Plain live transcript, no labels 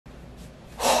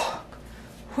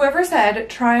whoever said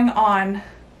trying on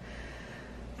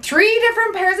 3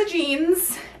 different pairs of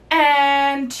jeans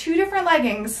and 2 different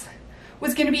leggings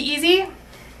was gonna be easy.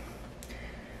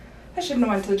 I shouldn't have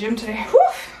went to the gym today. Whew.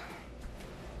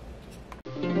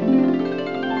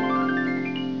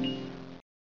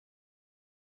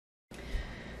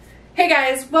 Hey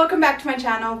guys, welcome back to my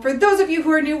channel. For those of you who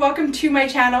are new, welcome to my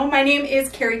channel. My name is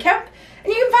Kari Kemp,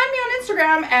 and you can find me on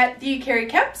Instagram at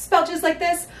 @TheKariKemp, spelled just like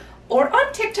this, or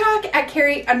on TikTok at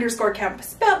Kari_Kemp,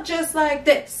 spelled just like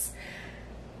this.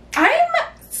 I'm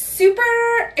super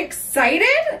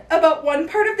excited about one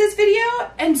part of this video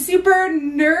and super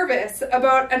nervous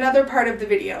about another part of the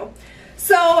video.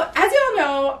 So, as y'all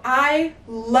know, I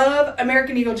love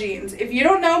American Eagle jeans. If you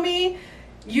don't know me,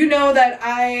 you know that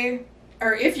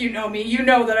if you know me, you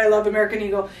know that I love American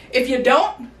Eagle. If you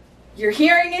don't, you're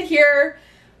hearing it here.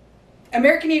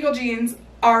 American Eagle jeans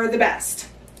are the best.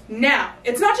 Now,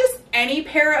 it's not just any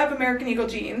pair of American Eagle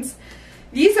jeans.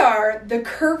 These are the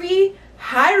curvy,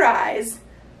 high-rise,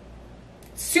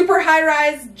 super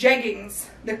high-rise jeggings.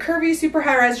 The curvy, super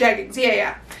high-rise jeggings.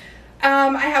 Yeah.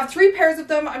 I have 3 pairs of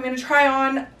them. I'm going to try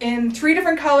on in 3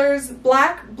 different colors,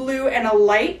 black, blue, and a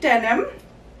light denim.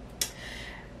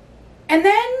 And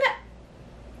then,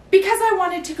 because I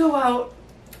wanted to go out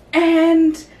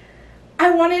and I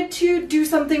wanted to do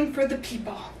something for the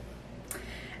people,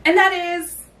 and that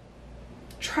is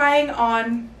trying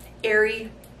on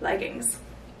Aerie leggings.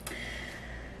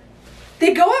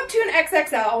 They go up to an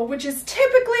XXL, which is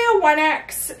typically a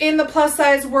 1X in the plus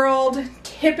size world.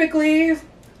 Typically,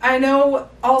 I know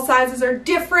all sizes are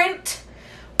different,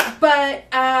 but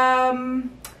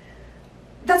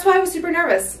that's why I was super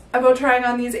nervous about trying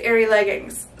on these Aerie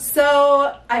leggings.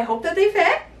 So I hope that they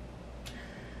fit,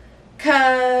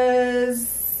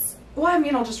 cause, well, I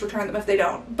mean, I'll just return them if they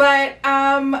don't. But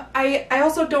I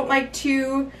also don't like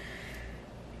to,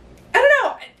 I don't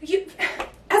know,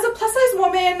 as a plus size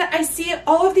woman, I see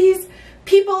all of these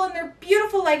people in their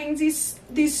beautiful leggings,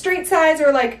 these straight size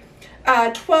or like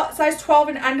size 12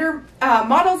 and under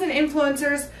models and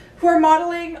influencers who are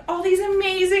modeling all these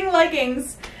amazing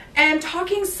leggings and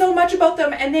talking so much about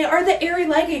them, and they are the Aerie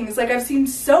leggings. Like, I've seen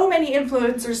so many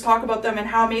influencers talk about them and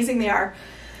how amazing they are,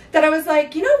 that I was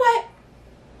like, you know what,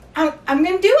 I'm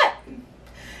gonna do it,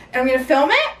 and I'm gonna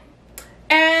film it,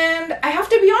 and I have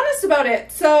to be honest about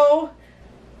it. So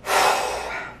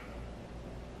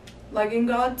legging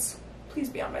gods, please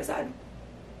be on my side.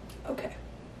 Okay,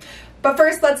 but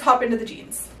first let's hop into the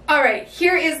jeans. All right,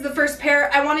 here is the first pair.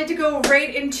 I wanted to go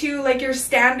right into like your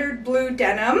standard blue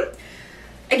denim.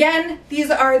 Again,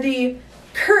 these are the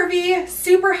curvy,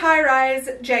 super high-rise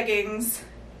jeggings.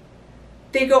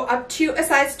 They go up to a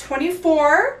size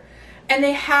 24, and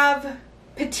they have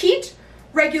petite,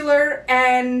 regular,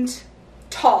 and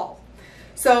tall.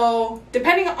 So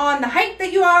depending on the height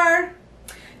that you are,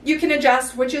 you can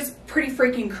adjust, which is pretty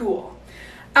freaking cool.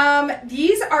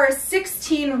 These are a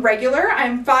 16 regular.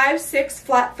 I'm 5'6"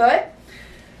 flat foot.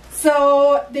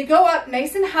 So they go up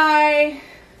nice and high.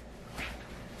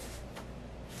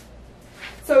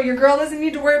 So your girl doesn't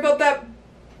need to worry about that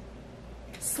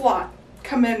slot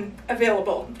coming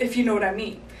available, if you know what I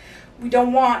mean. We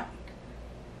don't want,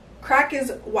 crack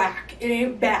is whack, it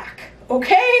ain't back,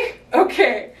 okay?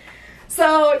 Okay,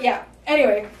 so yeah,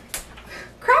 anyway,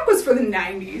 crack was for the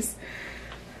 90s.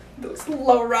 Those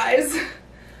low rise,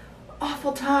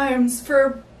 awful times for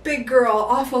a big girl,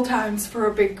 awful times for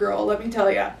a big girl, let me tell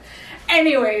ya.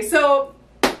 Anyway, so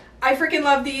I freaking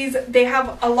love these. They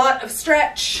have a lot of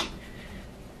stretch.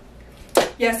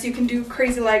 Yes, you can do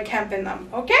crazy leg Kemp in them,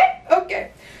 okay?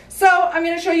 Okay, so I'm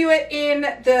gonna show you it in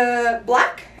the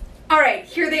black. All right,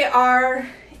 here they are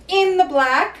in the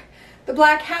black. The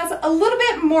black has a little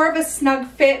bit more of a snug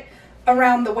fit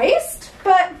around the waist,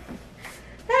 but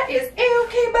that is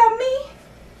a-okay by me.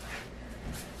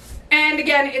 And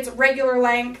again, it's regular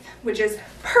length, which is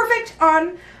perfect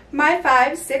on my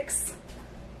 5'6"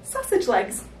 sausage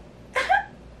legs.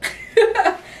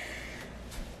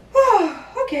 Oh,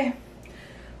 okay.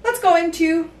 Let's go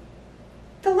into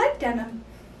the light denim.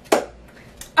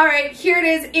 All right, here it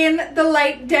is in the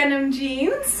light denim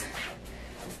jeans.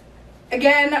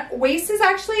 Again, waist is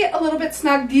actually a little bit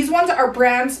snug. These ones are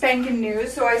brand spanking new,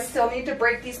 so I still need to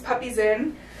break these puppies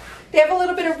in. They have a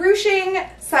little bit of ruching,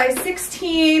 size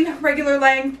 16, regular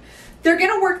length. They're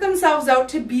gonna work themselves out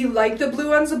to be like the blue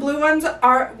ones. The blue ones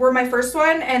were my first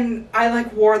one, and I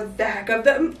like wore the heck of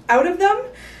them out of them.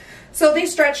 So they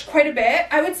stretch quite a bit.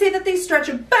 I would say that they stretch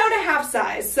about a half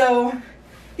size. So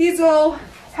these will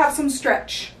have some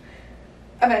stretch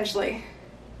eventually.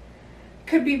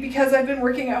 Could be because I've been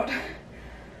working out.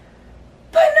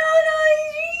 But not on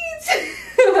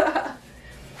jeans.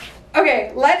 Okay,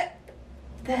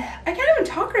 Okay, I can't even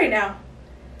talk right now.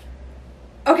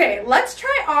 Okay, let's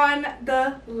try on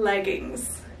the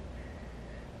leggings.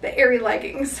 The Aerie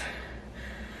leggings.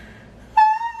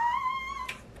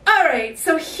 Alright,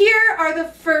 so here are the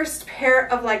first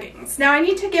pair of leggings. Now I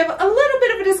need to give a little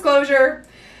bit of a disclosure.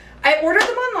 I ordered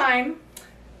them online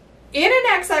in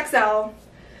an XXL.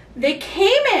 They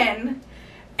came in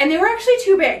and they were actually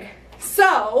too big.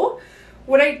 So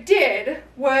what I did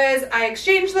was I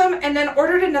exchanged them and then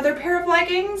ordered another pair of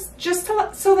leggings just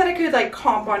so that I could like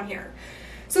comp on here.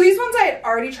 So these ones I had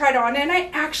already tried on and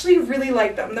I actually really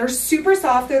like them. They're super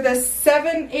soft. They're the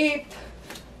 7/8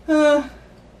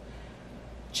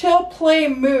 Chill Play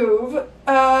Move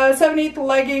 7/8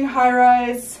 legging high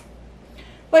rise,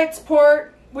 light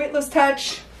support, weightless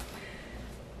touch.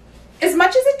 As much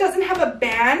as it doesn't have a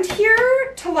band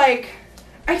here to like,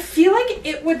 I feel like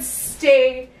it would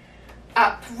stay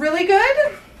up really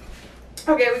good.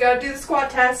 Okay, we gotta do the squat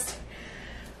test.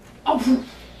 Oh.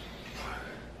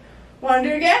 Wanna do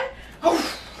it again?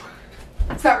 Oh.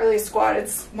 It's not really a squat,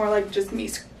 it's more like just me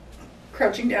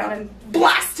crouching down and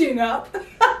blasting up.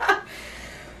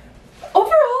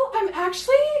 Overall,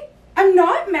 I'm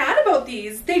not mad about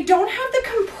these. They don't have the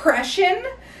compression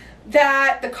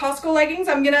that the Costco leggings,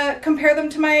 I'm gonna compare them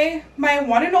to my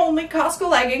one and only Costco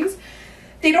leggings.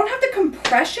 They don't have the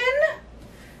compression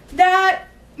that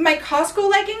my Costco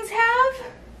leggings have,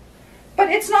 but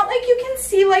it's not like you can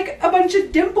see like a bunch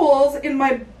of dimples in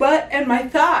my butt and my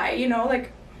thigh, you know,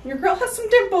 like your girl has some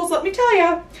dimples, let me tell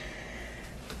ya.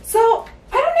 So,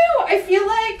 I don't know, I feel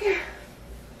like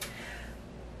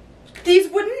these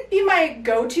wouldn't be my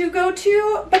go-to,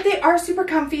 but they are super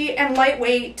comfy and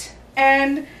lightweight.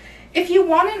 And if you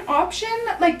want an option,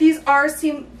 like these are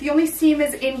the only seam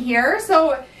is in here,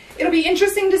 so it'll be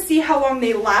interesting to see how long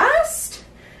they last.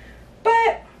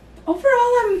 But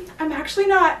overall, I'm actually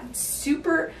not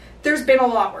super, there's been a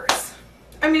lot worse.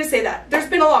 I'm gonna say that. There's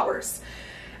been a lot worse.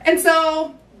 And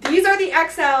so these are the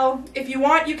XL. If you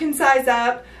want, you can size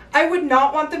up. I would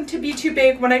not want them to be too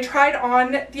big. When I tried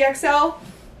on the XL,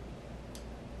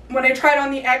 when I tried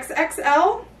on the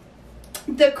XXL,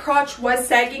 the crotch was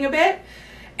sagging a bit,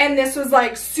 and this was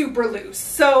like super loose.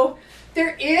 So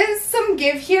there is some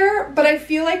give here, but I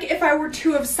feel like if I were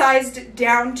to have sized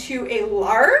down to a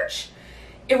large,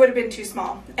 it would have been too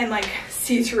small and like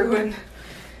see-through, and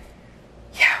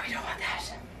yeah, we don't want that.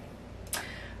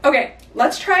 Okay,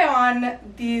 let's try on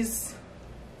these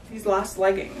last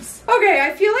leggings. Okay,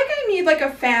 I feel like I need like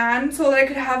a fan so that I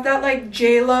could have that like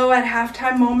J-Lo at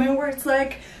halftime moment where it's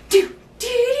like do do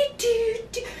do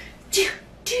do do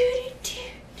do do,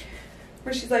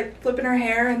 where she's like flipping her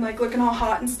hair and like looking all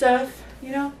hot and stuff,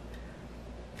 you know,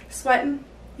 sweating.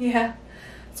 Yeah,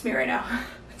 it's me right now.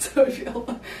 That's how I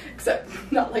feel,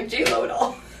 except not like J-Lo at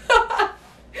all.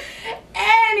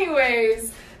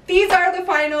 Anyways, these are the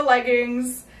final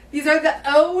leggings. These are the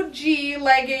OG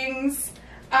leggings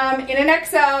in an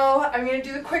XL. I'm gonna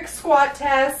do the quick squat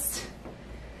test.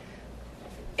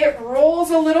 It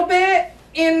rolls a little bit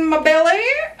in my belly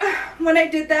when I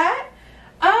did that.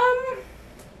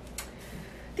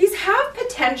 These have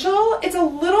potential. It's a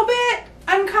little bit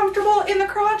uncomfortable in the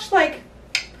crotch, like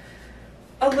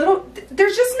a little,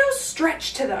 there's just no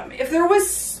stretch to them. If there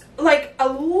was like a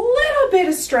little bit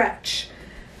of stretch,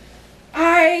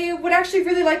 I would actually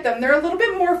really like them. They're a little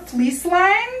bit more fleece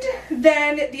lined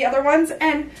than the other ones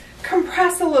and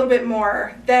compress a little bit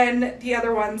more than the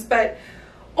other ones, but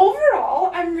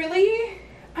overall, I'm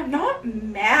not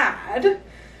mad.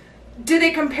 Do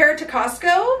they compare to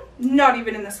Costco? Not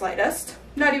even in the slightest.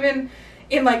 Not even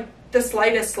in like the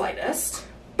slightest,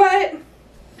 but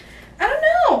I don't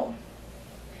know.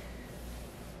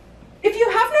 If you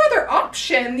have no other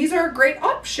option, these are a great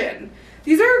option.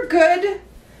 These are a good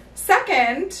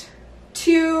second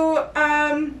to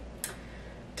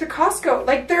Costco.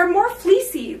 Like, they're more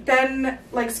fleecy than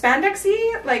like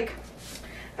spandexy. Like,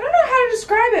 I don't know how to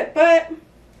describe it, but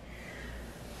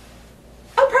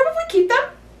I'll probably keep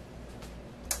them.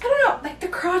 I don't know, like the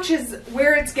crotch is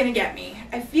where it's gonna get me.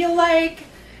 I feel like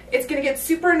it's gonna get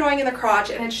super annoying in the crotch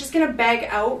and it's just gonna bag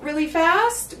out really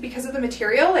fast because of the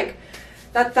material. Like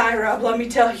that thigh rub, let me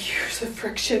tell you, the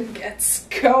friction gets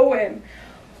going.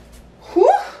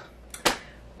 Whew.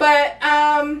 But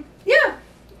yeah,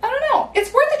 I don't know.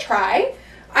 It's worth a try.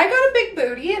 I got a big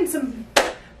booty and some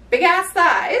big ass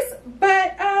thighs,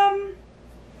 but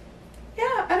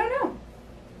yeah, I don't know.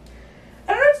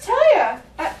 I don't know what to tell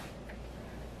you.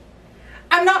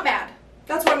 I'm not mad.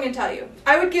 That's what I'm going to tell you.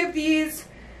 I would give these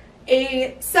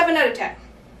a 7 out of 10.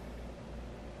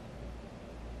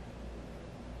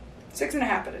 6.5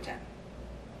 out of 10.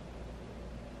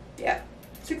 Yeah,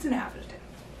 6.5 out of 10.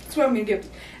 That's what I'm gonna give.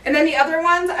 And then the other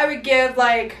ones I would give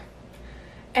like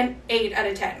an 8 out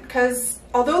of 10 because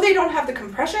although they don't have the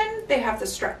compression, they have the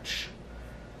stretch.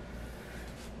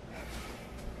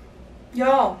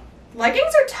 Y'all,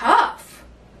 leggings are tough.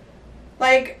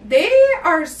 Like, they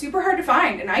are super hard to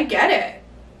find, and I get it.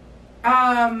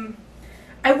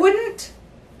 I wouldn't,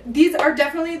 these are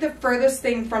definitely the furthest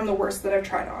thing from the worst that I've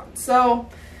tried on. So,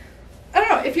 I don't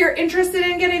know, if you're interested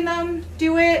in getting them,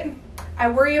 do it. I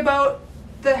worry about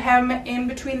the hem in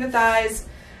between the thighs.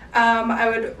 I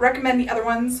would recommend the other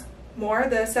ones more,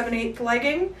 the 7/8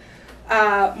 legging,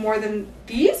 more than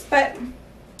these, but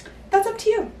that's up to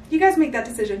you. You guys make that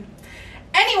decision.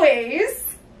 Anyways,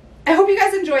 I hope you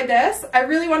guys enjoyed this. I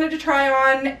really wanted to try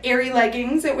on Aerie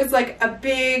leggings. It was like a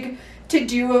big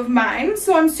to-do of mine,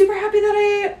 so I'm super happy that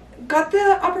I got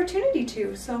the opportunity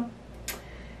to. So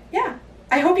yeah,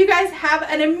 I hope you guys have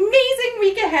an amazing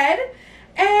week ahead,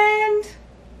 and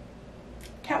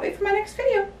can't wait for my next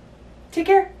video. Take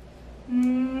care.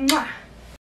 Mwah.